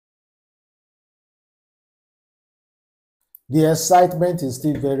The excitement is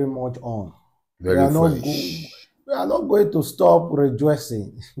still very much on. Very fresh. We are not going to stop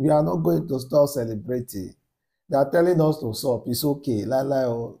rejoicing. We are not going to stop celebrating. They are telling us to stop. It's okay.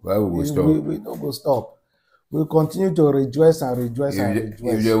 Why will we stop? We don't go stop. We'll continue to rejoice and rejoice and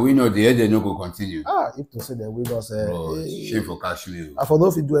rejoice. If they win or the head, they no go continue. If to say they win us, shame for cash me. I forgot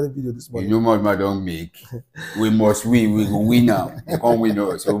if you do any video this morning. You know what I don't make. We must win. We will win now. They can't win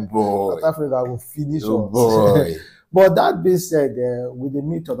us. Oh boy. South Africa will finish oh us. Boy. But that being said, we dey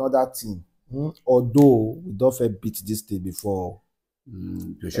meet another team. Although we don't beat this team before.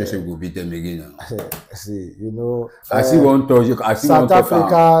 To show we will beat them again now. See, you know. I see one touch. South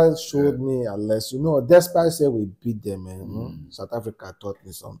Africa showed me, unless you know, despite say we beat them, South Africa taught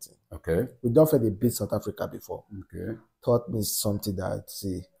me something. Okay. We don't beat South Africa before. Okay. Taught me something that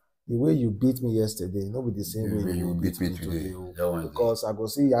see. The way you beat me yesterday, not be the same way you beat me today. Because I go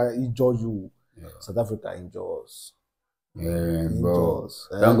see I injure you. Yeah. South Africa injures. Thank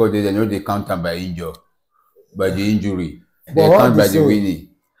God they know they count them by the injury. But they count by the winning.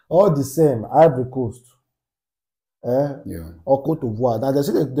 All the same, Ivory Coast. Or Cote d'Ivoire. Now they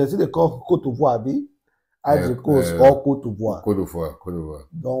say they call Cote d'Ivoire, be Ivory Coast or Cote d'Ivoire. Cote d'Ivoire.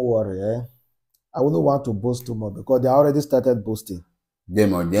 Don't worry, I wouldn't want to boast too much because they already started boasting.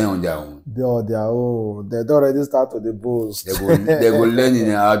 Them on their own. They on their own. They already started the boast. They go learn in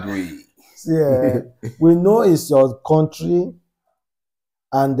a hard way. See, we know it's your country,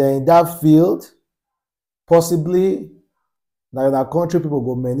 and then in that field, possibly, now in our country, people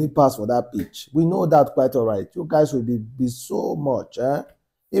go many pass for that pitch. We know that quite all right. You guys will be so much.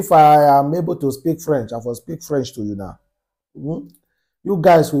 If I am able to speak French, I will speak French to you now. You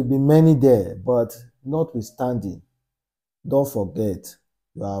guys will be many there, but notwithstanding, don't forget,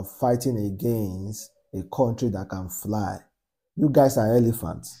 you are fighting against a country that can fly. You guys are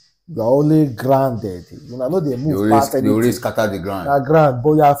elephants. You are only grounded. You know they move past anything. They always scatter the ground.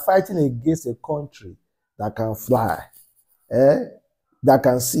 But you are fighting against a country that can fly. That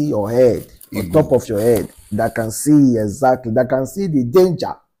can see your head, on top of your head. That can see exactly. That can see the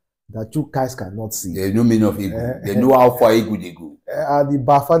danger that you guys cannot see. They know meaning of eagle. They know how far eagle they go. And the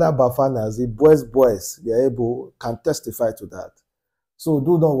Bafanas, the boys, they are able, can testify to that. So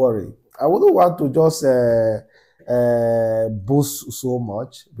don't worry. I wouldn't want to just boast so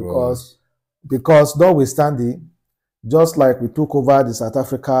much because notwithstanding, just like we took over the South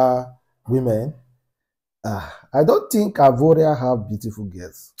Africa women, I don't think Ivory have beautiful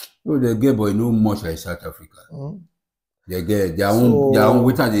girls. No, the girl boy know much like South Africa. They get their own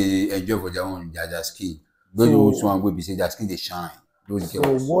what they enjoy for their skin. Those one will be say their skin they shine. Those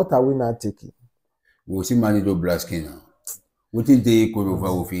girls. So what are we not taking? We'll see manage those black skin now. What is they could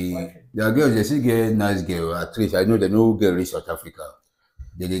over with their girls, they still get nice girl, at least I know they no girl in South Africa.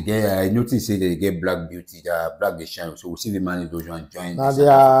 They get I notice say they get black beauty, they are black they shine. So we'll see the manage those one join. Now they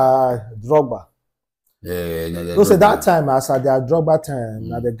are Drogba. Yeah, so that time as at their Drogba time,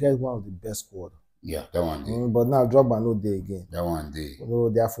 now they get one of the best squad. Yeah, that one day. But now Drogba no day again. That one day. No,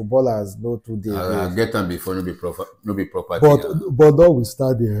 their footballers no 2 days. I get them before no be proper. But don't we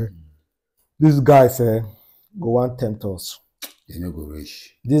start there? These guys go want tempt us. They no go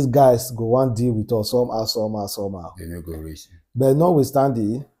reach. These guys go want deal with us somehow. They no go reach. But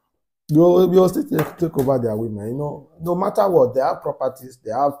notwithstanding, you still take over their women. You know, no matter what, they have properties,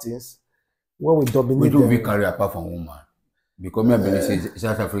 they have things. When we dominate them, we do carry apart from woman. Because me believe say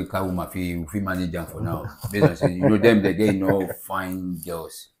South Africa woman fi manage them for now. Based on say, you know them they no fine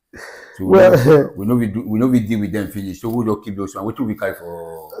girls. So we know we deal with them finish. So we don't keep those one. What do we carry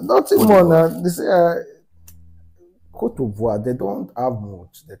for? Nothing more now. This Cote d'Ivoire, they don't have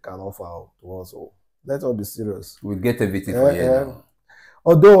much they can offer to us. So let's all be serious. We get everything for you now.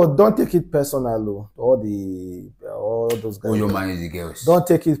 Although don't take it personal, all those guys. Oh, your man is the girls. Don't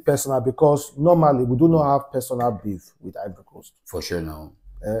take it personal because normally we do not have personal beef with Ivory Coast. For sure now.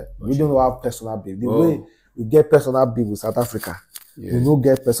 We don't have personal beef. The way we get personal beef with South Africa, we don't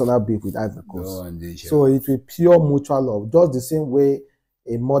get personal beef with Ivory Coast. So it will pure mutual love, just the same way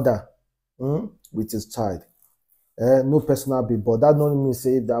a mother with his child. No personal beef, but that don't mean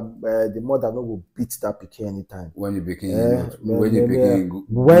say that the mother no will beat that pikin anytime. When the pikin, when the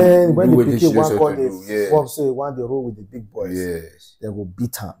pikin one call the say one they roll with the big boys, they will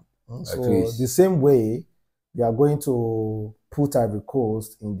beat him. So the same way they are going to put Ivory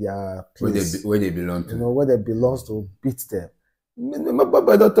Coast in their place where they belong to. You know where they belong to beat them.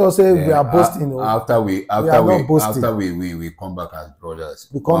 But don't say we are boasting. You know, after we come back as brothers.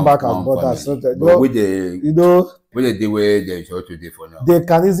 We come back as brothers. So that, but with the where they where they show today for now. They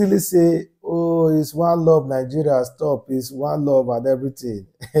can easily say, "Oh, it's one love, Nigeria. Stop! It's one love and everything."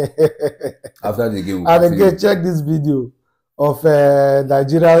 After the game, and again, check this video. of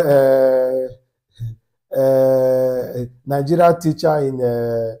Nigeria teacher in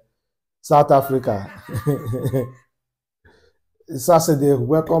South Africa. Saturday,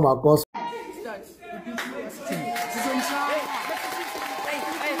 welcome across.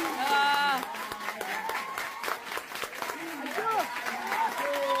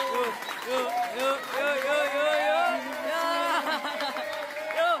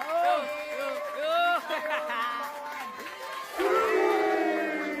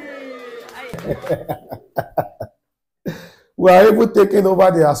 We are even taking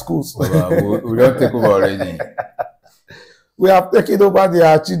over their schools. We don't take over already. We have taken over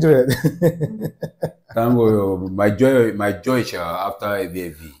their children. Thank God, my joy after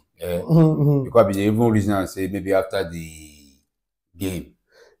AVV. Because they even reason and say maybe after the game.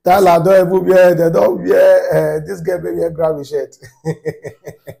 Tyler don't even wear, they don't wear this girl may wear gravy shirt.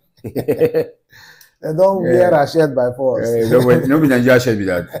 They don't wear a shirt by force. No be Nigeria shirt be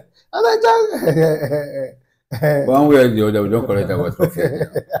that. One way or the other, we don't collect our profit.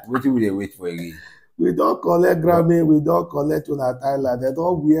 What will they wait for again? We don't collect Grammy, we don't collect una Tyler. They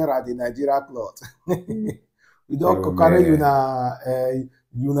don't wear at the Nigeria cloth. We don't carry una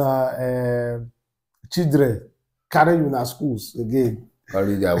children, carry una schools again.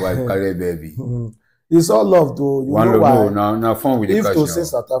 Carry their wife, carry baby. It's all love though. You know why? Now fun with the if cash to now. say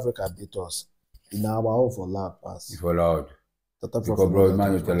South Africa beat us, in our own for loud pass. It's for loud. South Africa Because bro,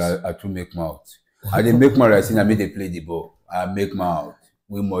 man, you tell I to make mouth. I didn't make mouth. I see I made they play the ball. I make mouth.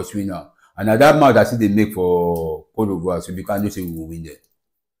 We must win now. And at that mouth I see they make for Cote d'Ivoire, so we can't say we will win there.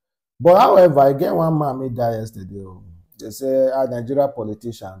 But however, again, one man made that yesterday. They say a Nigeria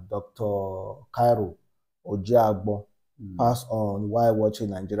politician, Dr. Cairo Ojiagbo, passed on while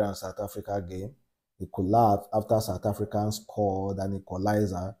watching Nigeria and South Africa game. He collapsed after South Africans scored an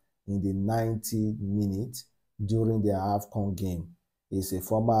equalizer in the 90th minute during their Afcon game. He's a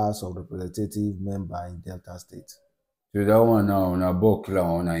former House of Representative member in Delta State. So that one now, on a ball killer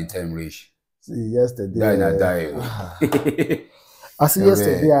on a time reach. See, yesterday. Die. I see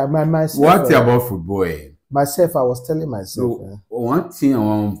yesterday, myself. One thing about football, myself, I was telling myself. So, one thing I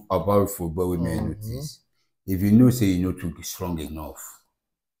want about football we may notice. If you know, say you know to be strong enough,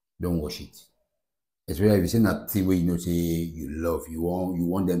 don't watch it. Especially if you say that thing where you know say you love, you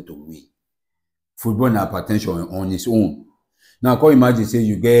want them to win. Football na hypertension on its own. Now, can you imagine say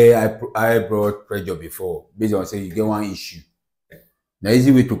you get high blood pressure before, based on say you get one issue. Now,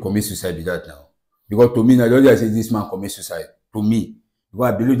 easy way to commit suicide with that now. Because to me, now the other say this man commit suicide. To me,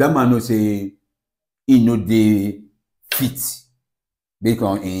 because I believe that man know say he know they fit. Based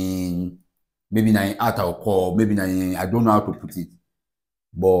on in maybe na in art or core, maybe na in, I don't know how to put it,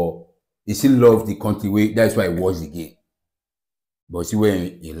 but he still love the country way. That's why he watch the game. But see where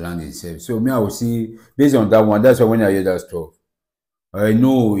he land himself. So me, I will see based on that one. That's why when I hear that stuff, I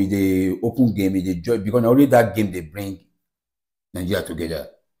know it's the open game, it's the joy because only that game they bring Nigeria together.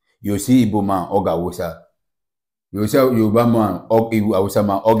 You see Igbo man, Oga Wosa. You see Yoruba man, Hausa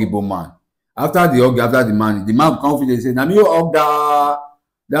man, Igbo man. After the man confident say, "Na me Oga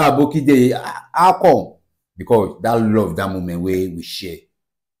that Aboki dey how come?" Because that love, that moment where we share.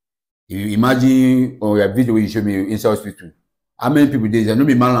 If you imagine on your video you show me inside hospital, how many people there? No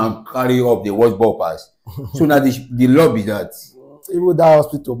be man carry up the watch ball pass. So now the love is that. Even that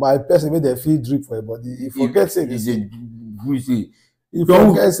hospital, my person made them feel drip for everybody. He forget say this. He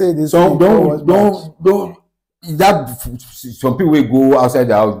forget say this. Don't that some people will go outside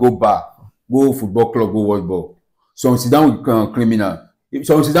the house, go bar, go football club, go watch ball. Some sit down with criminal.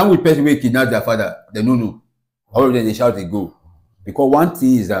 Some sit down with person who kidnap their father. They don't know. All of them they shout they go. Because one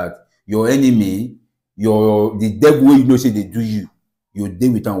thing is that your enemy, the devil you know say they do you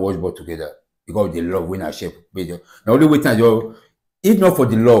deal with and watch ball together. Because they love when I share. The only way time if not for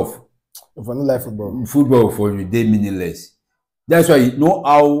the love, for no like football for you they meaningless. That's why you know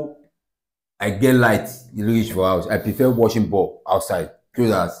how I get light reach for house. I prefer watching ball outside so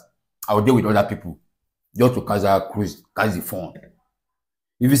that I'll deal with other people just to catch the phone.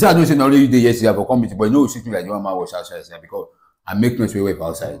 If you say I don't say only you day yesterday, I will come with you, but you know it's like one man was outside because I make noise way for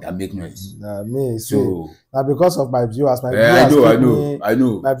outside. I make noise. Me, so now because of my viewers, I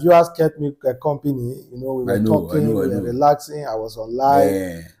know. My viewers kept me company. You know, we were talking, we were relaxing. I was online.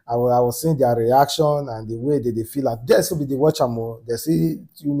 Yeah. I was seeing their reaction and the way they feel. And just be the watcher more. They see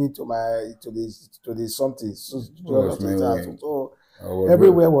tune into the something. So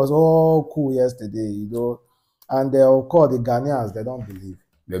everywhere was all cool yesterday. You know, and they'll call the Ghanaians. They don't believe.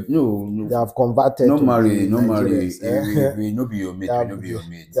 No, they have converted. No marry. We no be your mate. We no be your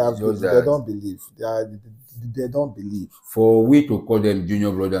mate. They don't believe. They don't believe. For we to call them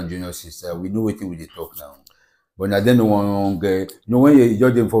junior brother and junior sister, we know what we they talk now. But now then no one get. You know when you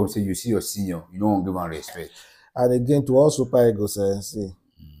judge them for say you see your senior, you don't give them respect. And again, to all Super Eagles, see,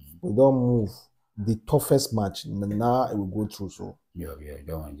 we don't move. The toughest match now it will go through. So Yeah,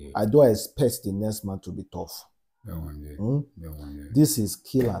 that one day. I don't expect the next match to be tough. That one day. That one day. This is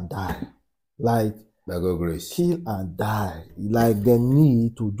kill and die. Like by God grace. Kill and die. Like they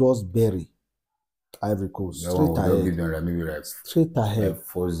need to just bury Ivory Coast. Straight ahead. Give them maybe like straight ahead. Like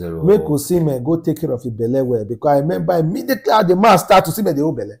 4-0. Make Osimhen go take care of the belly well, because I remember immediately the man start to see me the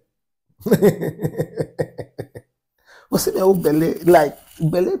whole belly. Osimhen whole belly, like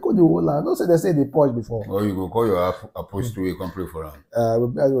belly could the whole land. Don't say they say they purge before. Or you go call your apostle, you come pray for them. We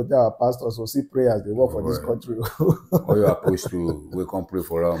will tell our pastors so see prayers they work for this country. Or your apostle, we come pray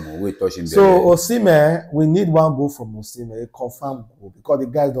for them. We touch him. So Osimhen, we need one goal from Osimhen, a confirmed goal, because the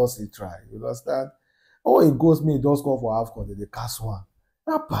guy doesn't try. You understand? Oh, it goes me, it does go for Afcon, they cast one.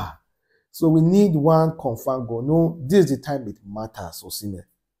 Papa. So we need one confirmed goal. No, this is the time it matters, Osimhen.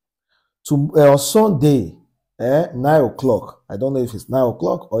 On Sunday, 9 o'clock. I don't know if it's 9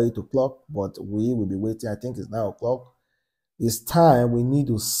 o'clock or 8 o'clock, but we will be waiting. I think it's 9 o'clock. It's time we need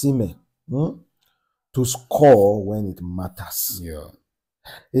Osimhen to score when it matters. Yeah.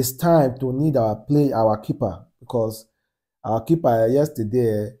 It's time to need our keeper, because our keeper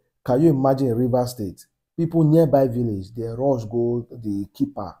yesterday, can you imagine River State? People nearby village, they rush go the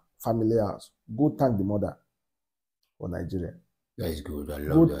keeper family house, go thank the mother for Nigeria. That is good. I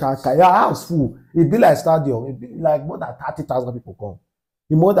love go that. Thank your house full. It be like stadium. It be like more than 30,000 people come.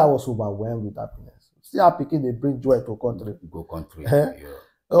 The mother was overwhelmed with happiness. See how picking they bring joy to country. Go country. Yeah.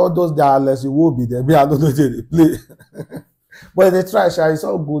 All those that unless you will be there. Me, I don't know if they play. But they try, it's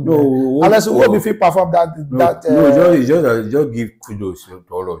all good. No, unless you will be fit perform just give kudos to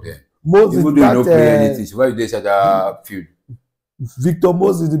all of them. Moses, even though you don't play anything, so why you say that field? Victor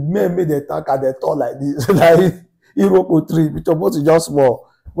Moses, the man made the attack and they talk like this, like Iroko 3. Victor Moses just small,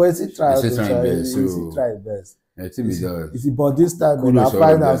 but he try his best. But this time when I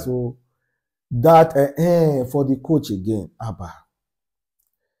find out so that for the coach again, Abba,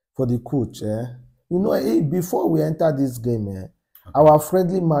 for the coach, you know, before we enter this game, our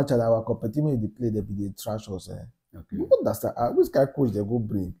friendly match and our competition they play, they be the trash us. You understand? Which kind of coach they go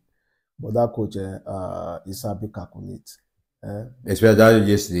bring? But that coach, Isabi calculate. Especially that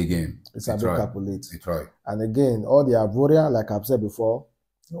yesterday game. Isabi calculate. Right. And again, all the Ivorian, like I've said before,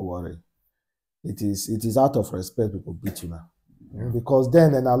 don't worry. It is out of respect people beat you now. Yeah. Because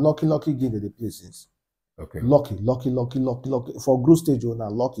then a lucky game that they play since. Okay. Lucky. For group stage, now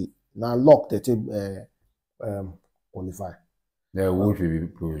lucky. Now luck they take qualify. Yeah, will be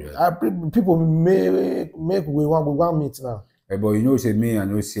people make we one meet now. But you know, say me, I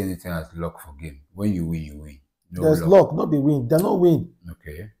don't see anything as luck for game. When you win, you win. No there's luck, not be win. They no win.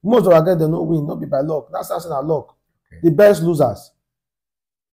 Okay. Most of our guys they no win, not be by luck. That's something our luck. Okay. The best losers.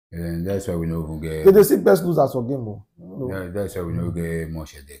 And that's why we know who get. They see best losers for game. Yeah, that's why we know get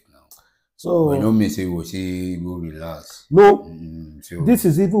much headache now. So we don't miss it. We see go relax. No, so, this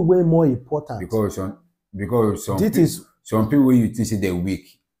is even way more important because some people you think they're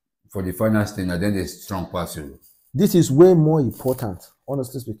weak for the final stage, and then they strong pass you. This is way more important,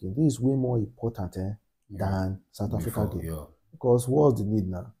 honestly speaking. This is way more important than South Africa game. Yeah. Because what's the need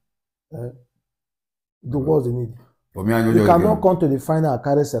now? What's the need? For me, I know you cannot come to the final and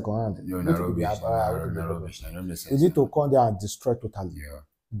carry second hand. You need to come there and destroy totally. Yeah.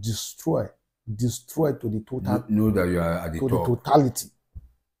 Destroy to the total. Know that you are at the top. The totality.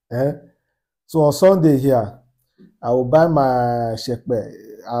 So on Sunday here, I will buy my shekbe.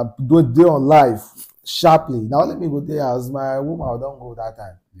 I'll do it day on live sharply. Now let me go there as my woman. I don't go that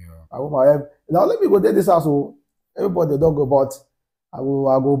time. Yeah. My woman. Now let me go there this house. So everybody don't go, but I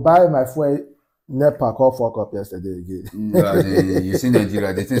go buy my fuel. NEPA call fuck up yesterday again. You see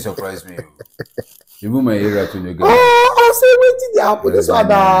Nigeria, they think surprise me. Even my area to the I say wait till they happen. This one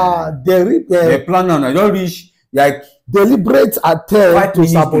they plan on. I don't reach like deliberate attempt to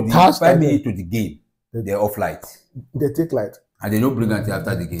sabotage 5 minutes to the game. They're off light. They take light. And they don't bring until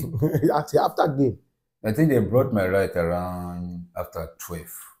after the game. After game. I think they brought my light around after 12.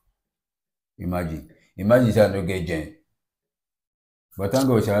 Imagine if I don't get Jen. But thank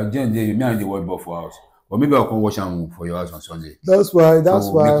God, Jen, me and the world ball for house. Or maybe I'll come watch them for your house on Sunday. That's why.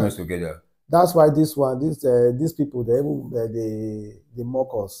 Make us together. That's why these people, they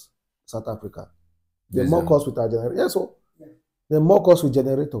mock us, South Africa. They mock us with our generator. Yes, so they mock us with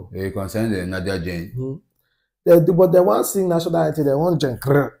generator. They concern the Nadia Jane. But they want to sing national anthem. They want Jen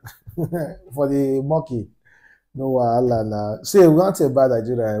for the monkey. No, Allah. See, we want to say about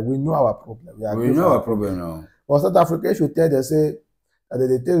Nigeria. We know our problem. We know our problem now. But South Africa should tell they say that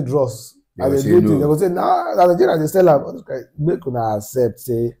they take drugs They As will they say do things, they no. go say, nah, as Nigeria, they still have, make una accept,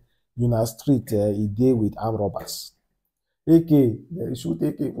 say, una street, e dey with armed robbers. AK, they shoot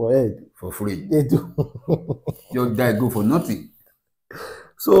AK for head. For free. They do. Just die go for nothing.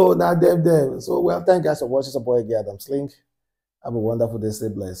 So now them. So well, thank you guys for watching. Support again, Adam Slink. Have a wonderful day. Stay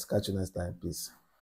blessed. Catch you next time. Peace.